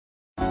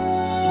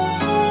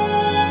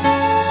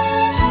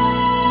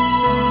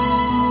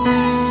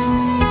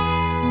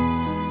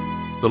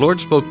The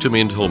Lord spoke to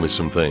me and told me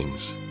some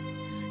things.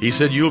 He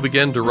said, you'll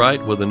begin to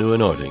write with a new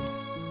anointing.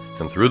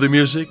 And through the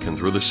music and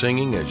through the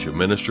singing as you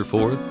minister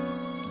forth,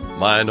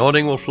 my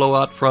anointing will flow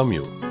out from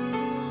you.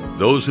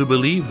 Those who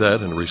believe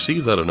that and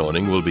receive that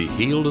anointing will be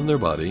healed in their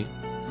body.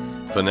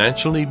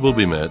 Financial need will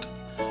be met.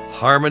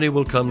 Harmony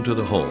will come to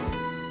the home.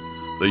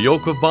 The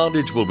yoke of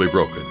bondage will be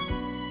broken,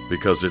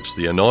 because it's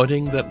the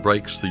anointing that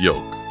breaks the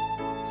yoke.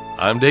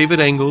 I'm David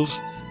Engels,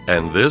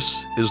 and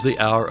this is the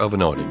Hour of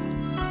Anointing.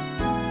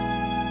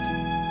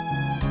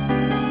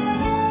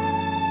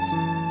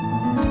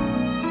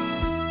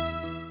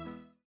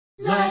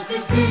 Life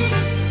is big,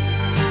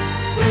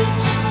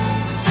 rich,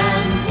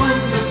 and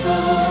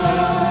wonderful.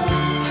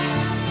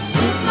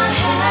 With my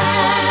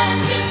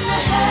hand in the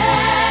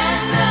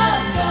hand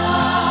of God.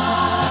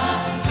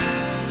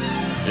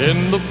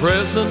 In the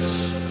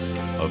presence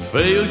of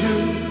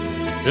failure,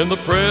 in the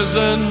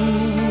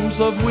presence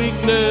of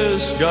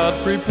weakness, God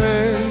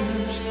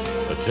prepares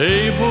a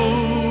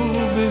table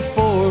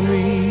before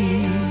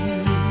me.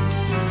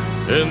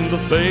 In the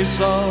face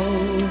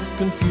of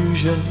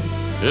confusion,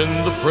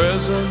 in the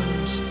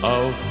presence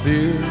of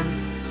fear,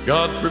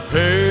 God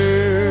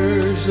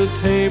prepares a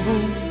table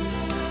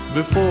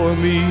before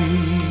me.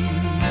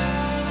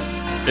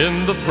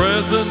 In the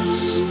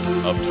presence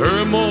of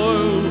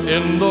turmoil,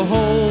 in the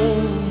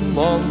home,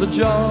 on the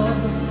job,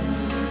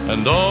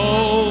 and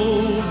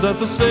all that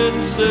the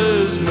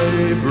senses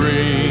may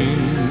bring,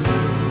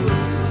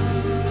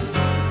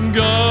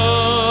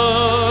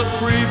 God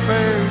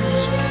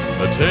prepares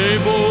a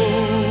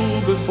table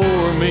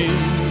before me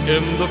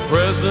in the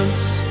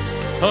presence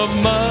of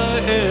my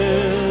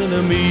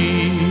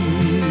enemies.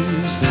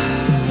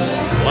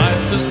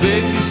 Life is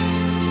big,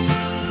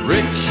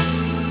 rich,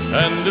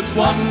 and it's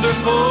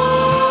wonderful.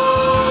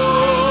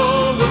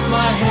 With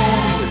my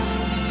hand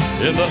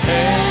in the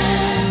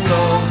hand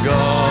of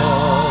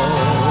God,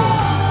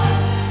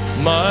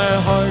 my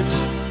heart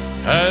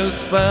has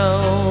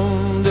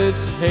found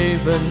its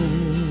haven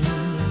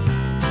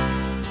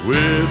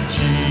with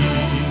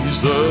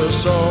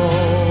Jesus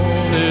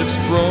on its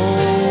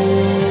throne.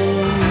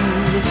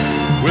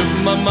 With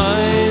my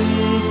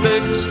mind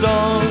fixed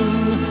on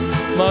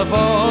my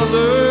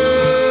Father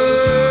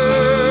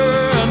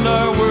and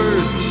our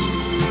words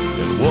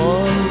in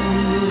one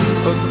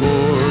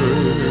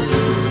accord.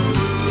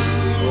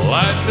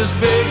 Life is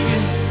big,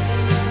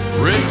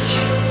 rich,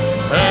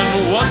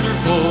 and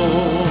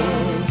wonderful.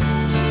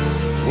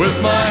 With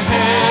my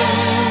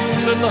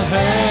hand in the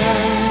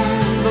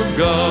hand of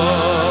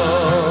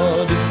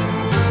God.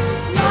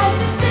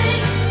 Life is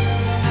big,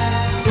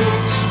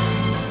 rich,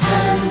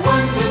 and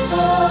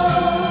wonderful.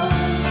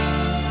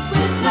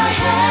 With my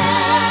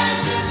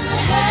hand in the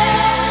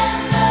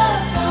hand of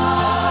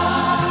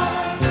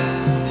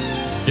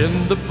God. In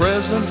the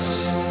presence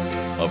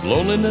of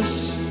loneliness,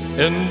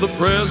 in the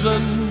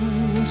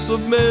presence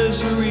of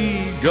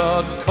misery,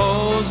 God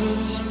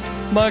causes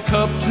my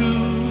cup to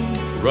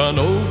run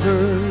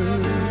over.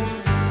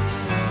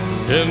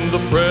 In the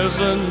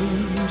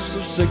presence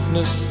of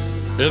sickness,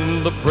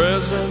 in the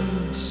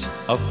presence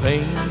of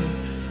pain,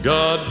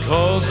 God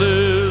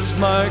causes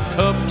my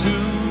cup to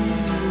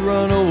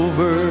run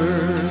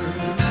over.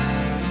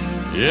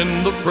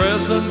 In the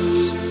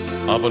presence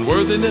of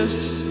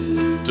unworthiness,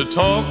 to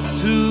talk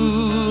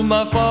to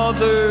my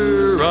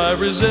Father, I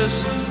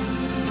resist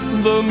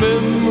the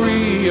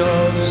memory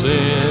of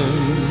sin.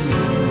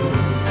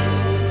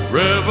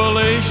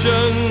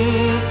 Revelation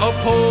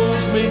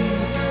upholds me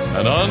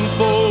and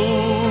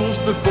unfolds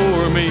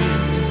before me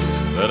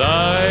that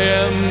I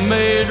am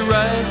made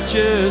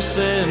righteous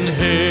in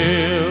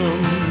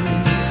Him.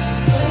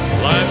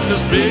 Life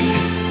is big,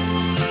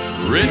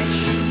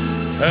 rich,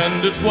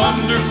 and it's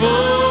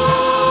wonderful.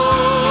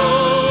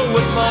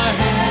 With my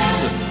hand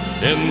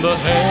in the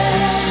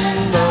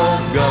hand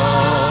of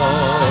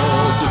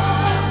God,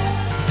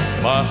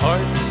 my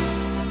heart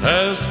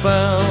has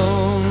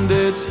found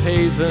its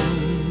haven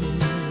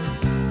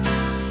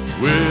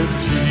with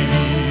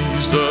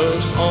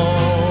Jesus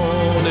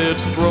on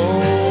its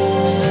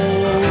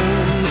throne.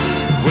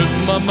 With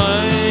my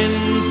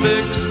mind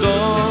fixed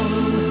on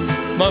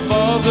my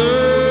Father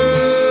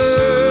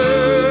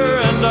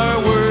and our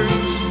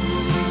words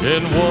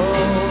in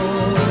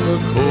one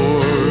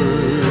accord.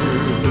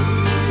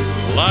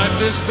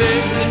 Life is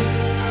big,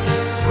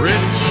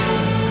 rich,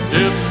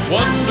 it's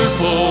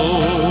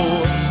wonderful.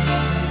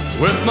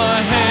 With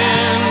my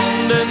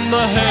hand in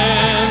the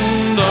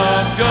hand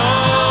of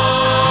God.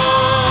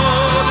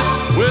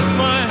 With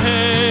my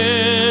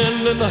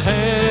hand in the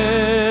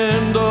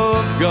hand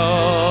of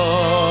God.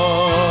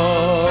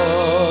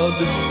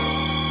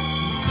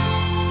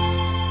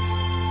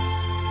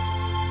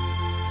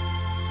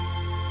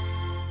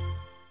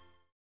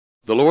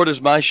 The Lord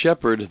is my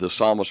shepherd, the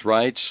psalmist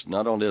writes.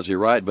 Not only does he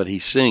write, but he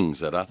sings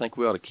that. I think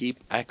we ought to keep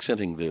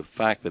accenting the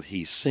fact that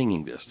he's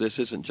singing this. This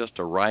isn't just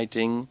a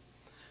writing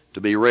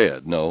to be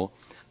read. No,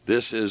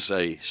 this is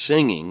a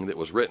singing that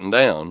was written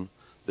down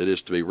that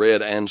is to be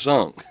read and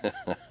sung.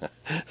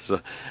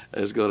 So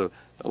there's going to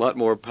a lot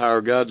more power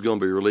of God's going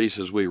to be released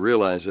as we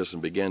realize this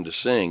and begin to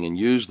sing and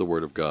use the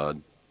Word of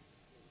God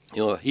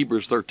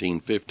Hebrews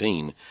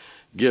 13:15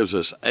 gives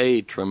us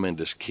a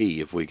tremendous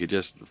key if we could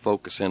just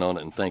focus in on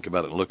it and think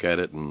about it and look at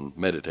it and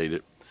meditate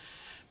it.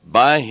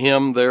 By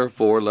him,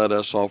 therefore, let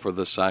us offer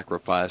the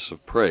sacrifice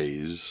of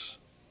praise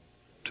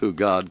to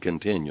God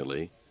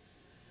continually.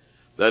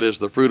 That is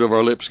the fruit of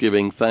our lips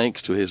giving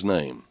thanks to his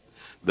name.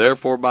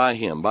 Therefore by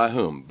him, by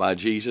whom? By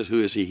Jesus.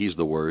 Who is he? He's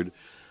the Word.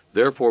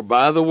 Therefore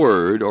by the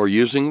Word, or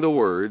using the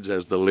words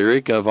as the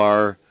lyric of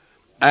our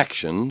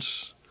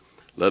actions,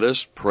 let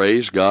us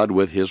praise God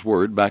with his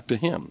Word back to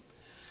him.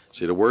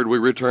 See, the word we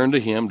return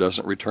to him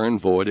doesn't return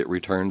void, it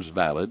returns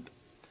valid.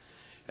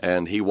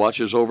 And he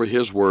watches over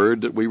his word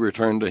that we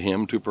return to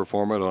him to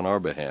perform it on our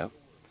behalf.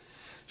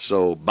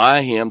 So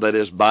by him, that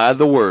is by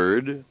the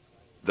word,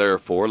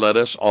 therefore let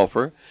us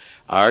offer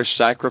our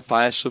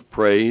sacrifice of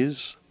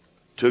praise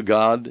to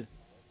God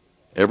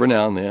every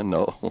now and then,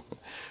 no.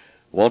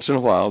 Once in a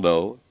while,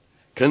 no.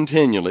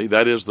 Continually,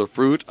 that is the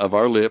fruit of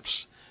our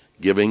lips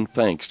giving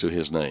thanks to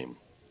his name.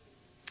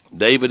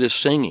 David is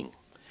singing.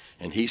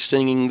 And he's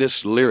singing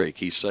this lyric.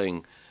 He's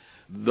saying,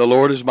 the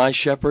Lord is my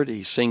shepherd.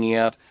 He's singing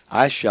out,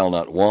 I shall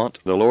not want.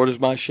 The Lord is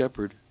my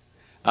shepherd.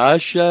 I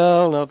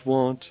shall not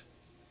want.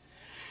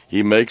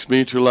 He makes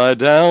me to lie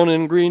down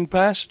in green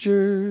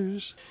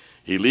pastures.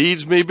 He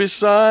leads me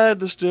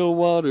beside the still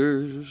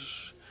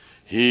waters.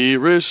 He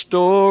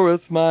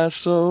restoreth my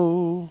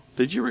soul.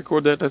 Did you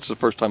record that? That's the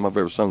first time I've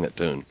ever sung that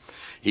tune.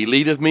 He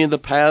leadeth me in the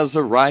paths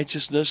of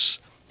righteousness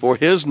for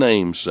his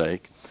name's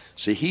sake.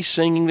 See, he's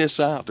singing this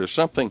out. There's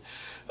something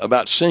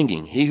about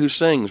singing. He who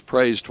sings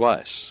prays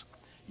twice.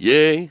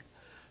 Yea,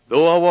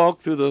 though I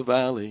walk through the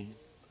valley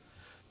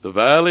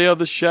of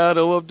the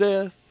shadow of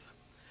death,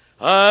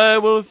 I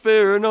will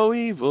fear no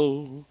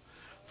evil,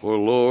 for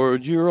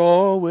Lord, you're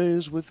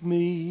always with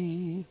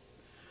me.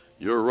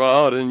 Your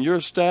rod and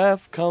your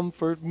staff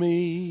comfort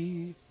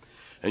me,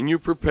 and you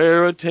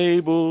prepare a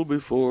table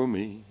before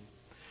me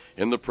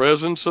in the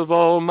presence of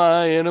all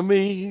my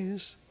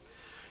enemies.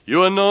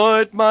 You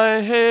anoint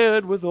my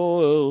head with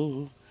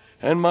oil,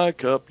 and my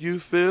cup you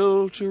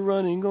fill to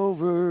running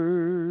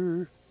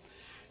over.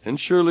 And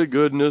surely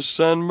goodness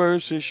and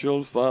mercy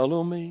shall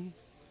follow me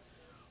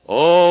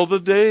all the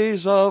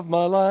days of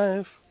my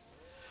life,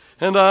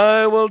 and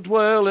I will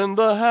dwell in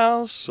the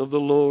house of the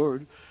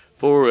Lord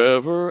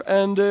forever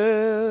and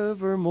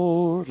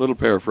evermore. Little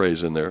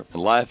paraphrase in there.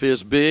 And life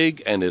is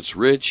big, and it's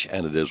rich,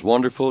 and it is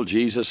wonderful.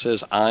 Jesus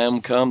says, I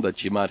am come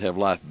that you might have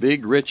life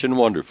big, rich, and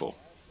wonderful.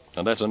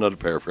 Now that's another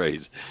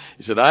paraphrase.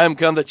 He said, I am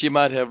come that you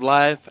might have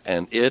life,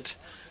 and it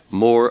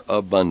more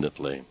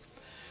abundantly.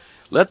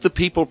 Let the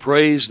people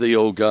praise thee,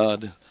 O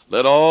God.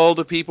 Let all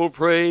the people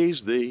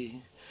praise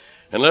thee.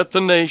 And let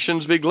the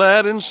nations be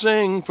glad and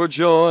sing for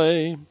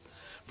joy.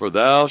 For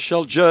thou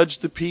shalt judge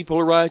the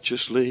people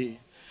righteously,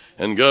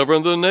 and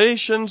govern the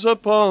nations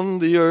upon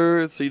the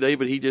earth. See,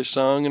 David, he just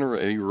sung,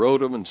 and he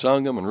wrote them and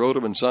sung them and wrote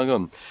them and sung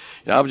them.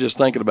 I was just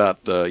thinking about,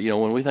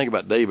 when we think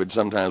about David,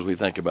 sometimes we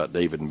think about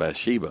David and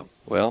Bathsheba.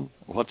 Well,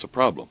 what's the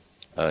problem?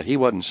 He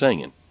wasn't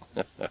singing.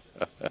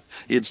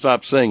 He had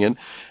stopped singing.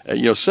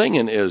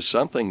 Singing is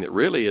something that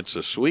really, it's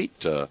a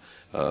sweet,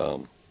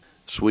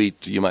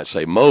 you might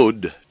say,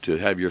 mode to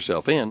have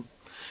yourself in.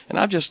 And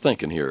I'm just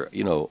thinking here,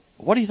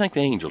 what do you think the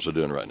angels are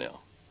doing right now?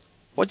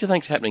 What do you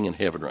think's happening in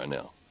heaven right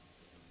now?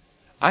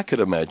 I could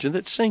imagine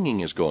that singing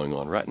is going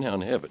on right now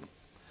in heaven.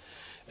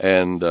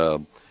 And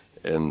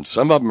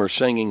some of them are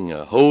singing,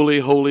 Holy,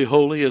 holy,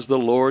 holy is the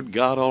Lord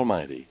God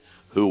Almighty,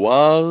 who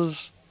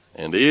was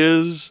and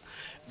is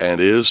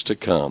to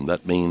come.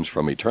 That means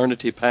from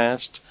eternity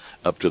past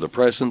up to the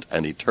present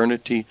and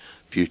eternity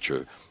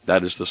future.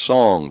 That is the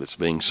song that's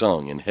being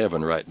sung in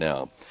heaven right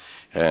now.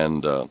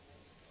 And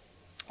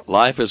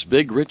life is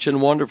big, rich,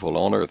 and wonderful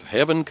on earth.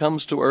 Heaven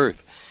comes to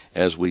earth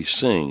as we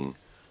sing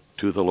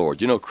to the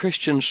Lord.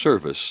 Christian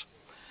service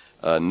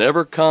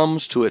never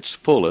comes to its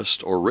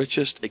fullest or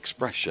richest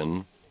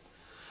expression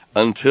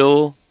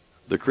until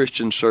the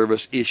Christian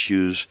service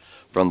issues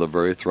from the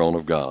very throne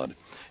of God.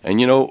 And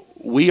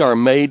we are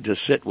made to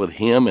sit with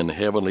him in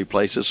heavenly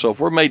places. So if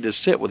we're made to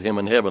sit with him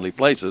in heavenly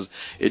places,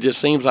 it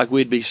just seems like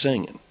we'd be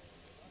singing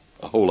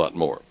a whole lot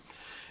more.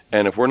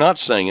 And if we're not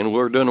singing,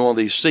 we're doing one of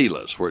these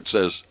selahs where it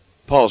says,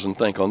 pause and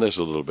think on this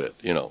a little bit.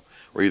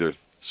 We're either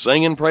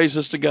singing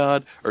praises to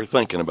God or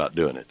thinking about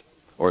doing it,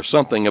 or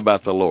something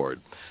about the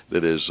Lord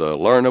that is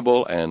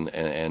learnable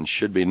and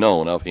should be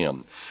known of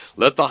him.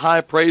 Let the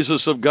high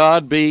praises of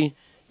God be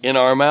in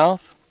our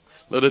mouth.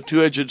 Let a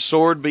two-edged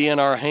sword be in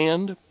our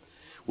hand.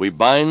 We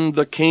bind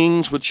the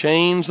kings with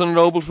chains and the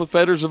nobles with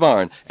fetters of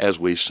iron as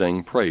we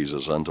sing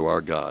praises unto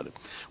our God.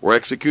 We're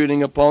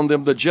executing upon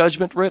them the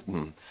judgment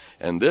written.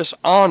 And this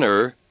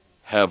honor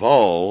have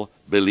all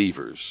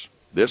believers.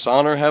 This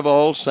honor have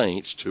all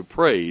saints to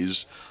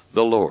praise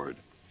the Lord.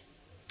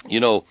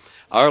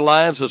 Our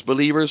lives as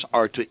believers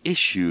are to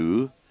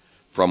issue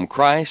from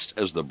Christ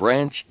as the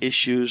branch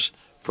issues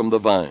from the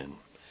vine.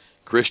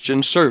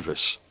 Christian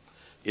service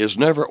is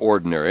never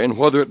ordinary, and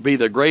whether it be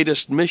the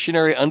greatest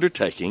missionary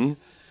undertaking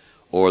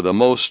or the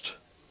most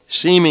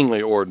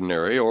seemingly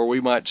ordinary, or we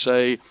might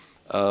say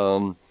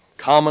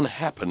common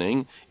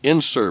happening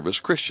in service,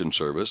 Christian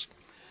service,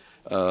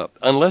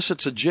 unless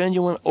it's a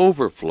genuine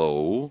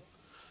overflow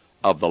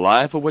of the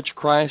life of which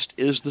Christ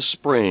is the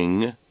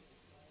spring,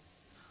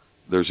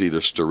 there's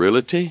either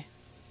sterility,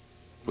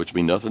 which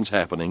means nothing's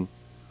happening,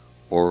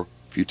 or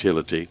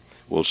futility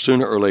will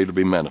sooner or later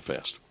be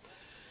manifest.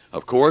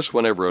 Of course,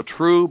 whenever a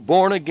true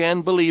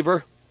born-again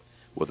believer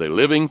with a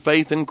living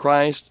faith in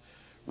Christ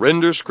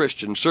renders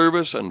Christian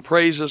service and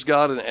praises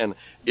God and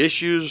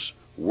issues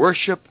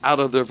worship out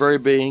of their very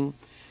being,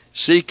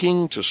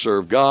 seeking to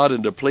serve God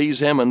and to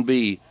please Him and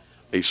be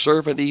a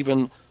servant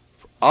even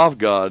of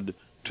God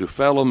to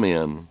fellow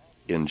men,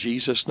 in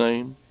Jesus'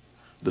 name,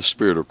 the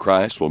Spirit of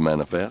Christ will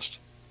manifest.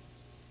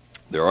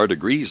 There are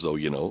degrees, though,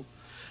 you know.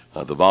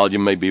 The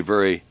volume may be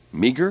very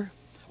meager,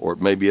 or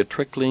it may be a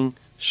trickling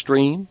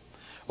stream,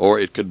 or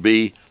it could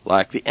be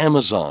like the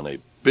Amazon, a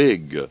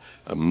big,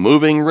 a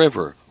moving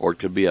river, or it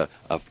could be a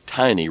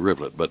tiny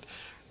rivulet. But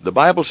the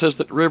Bible says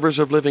that rivers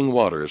of living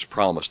water is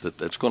promised,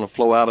 that it's going to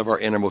flow out of our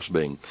innermost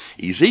being.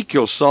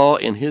 Ezekiel saw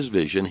in his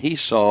vision, he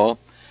saw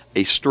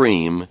a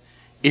stream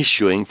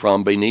issuing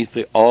from beneath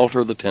the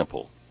altar of the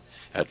temple.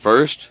 At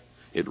first,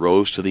 it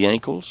rose to the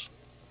ankles.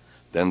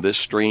 Then this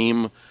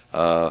stream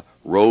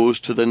rose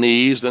to the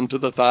knees, then to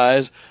the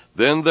thighs.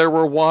 Then there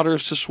were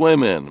waters to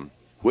swim in,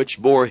 which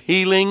bore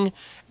healing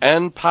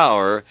and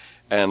power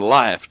and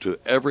life to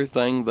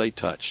everything they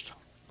touched.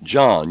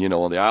 John,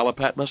 on the Isle of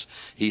Patmos,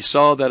 he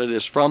saw that it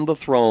is from the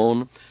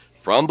throne,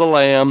 from the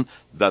Lamb,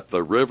 that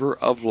the river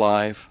of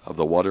life, of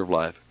the water of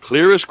life,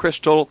 clear as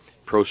crystal,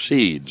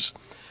 proceeds.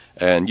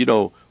 And,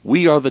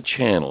 we are the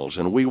channels,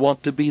 and we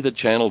want to be the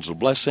channels of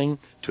blessing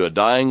to a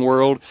dying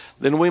world.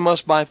 Then we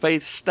must, by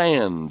faith,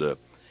 stand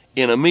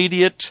in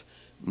immediate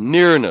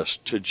nearness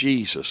to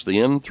Jesus, the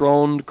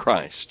enthroned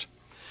Christ.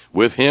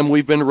 With Him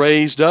we've been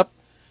raised up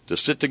to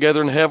sit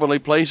together in heavenly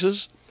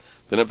places.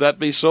 Then if that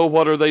be so,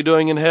 what are they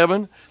doing in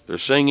heaven? They're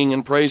singing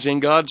and praising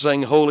God,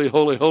 saying, Holy,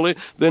 holy, holy.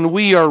 Then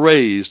we are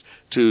raised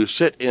to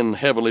sit in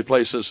heavenly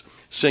places,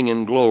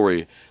 singing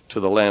glory to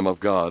the Lamb of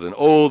God. And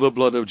oh, the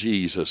blood of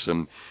Jesus.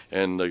 And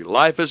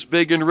life is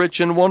big and rich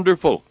and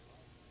wonderful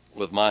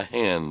with my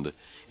hand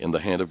in the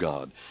hand of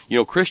God.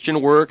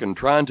 Christian work and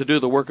trying to do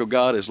the work of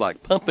God is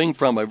like pumping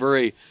from a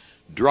very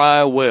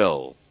dry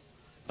well,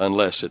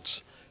 unless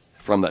it's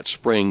from that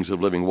springs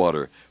of living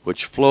water,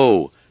 which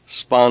flow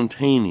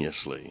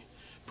spontaneously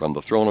from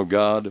the throne of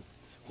God,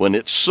 when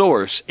its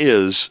source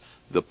is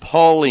the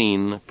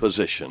Pauline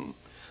position,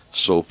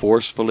 so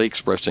forcefully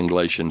expressed in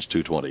Galatians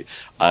 2:20.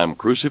 I am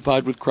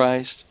crucified with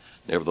Christ,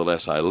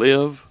 nevertheless I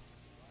live,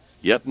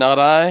 yet not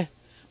I,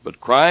 but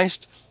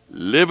Christ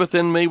liveth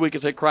in me. We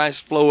could say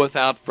Christ floweth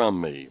out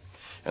from me.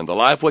 And the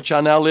life which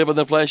I now live in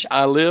the flesh,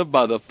 I live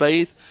by the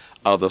faith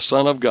of the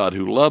Son of God,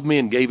 who loved me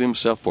and gave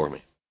Himself for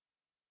me.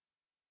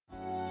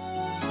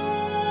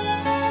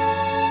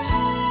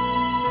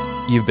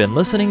 You've been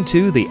listening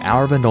to The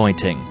Hour of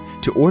Anointing.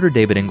 To order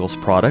David Ingles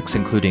products,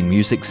 including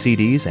music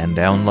CDs and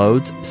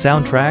downloads,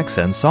 soundtracks,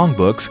 and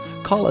songbooks,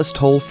 call us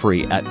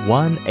toll-free at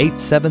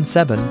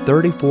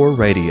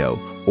 1-877-34-RADIO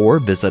or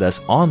visit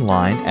us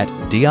online at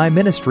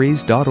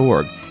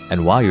diministries.org.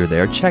 And while you're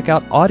there, check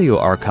out audio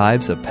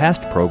archives of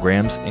past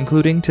programs,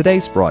 including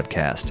today's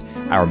broadcast.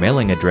 Our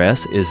mailing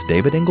address is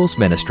David Ingles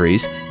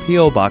Ministries,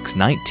 P.O. Box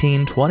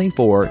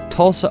 1924,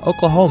 Tulsa,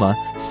 Oklahoma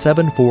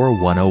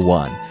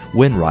 74101.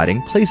 When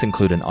writing, please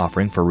include an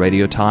offering for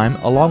radio time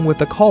along with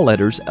the call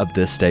letters of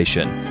this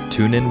station.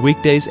 Tune in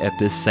weekdays at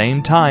this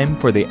same time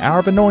for the Hour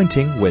of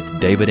Anointing with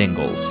David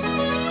Ingles. Go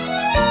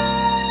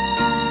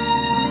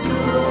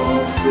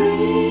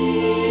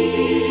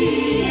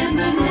free in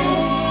the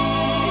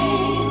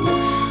name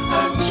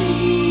of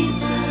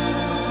Jesus.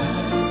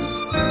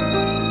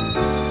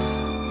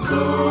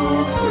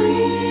 Go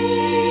free.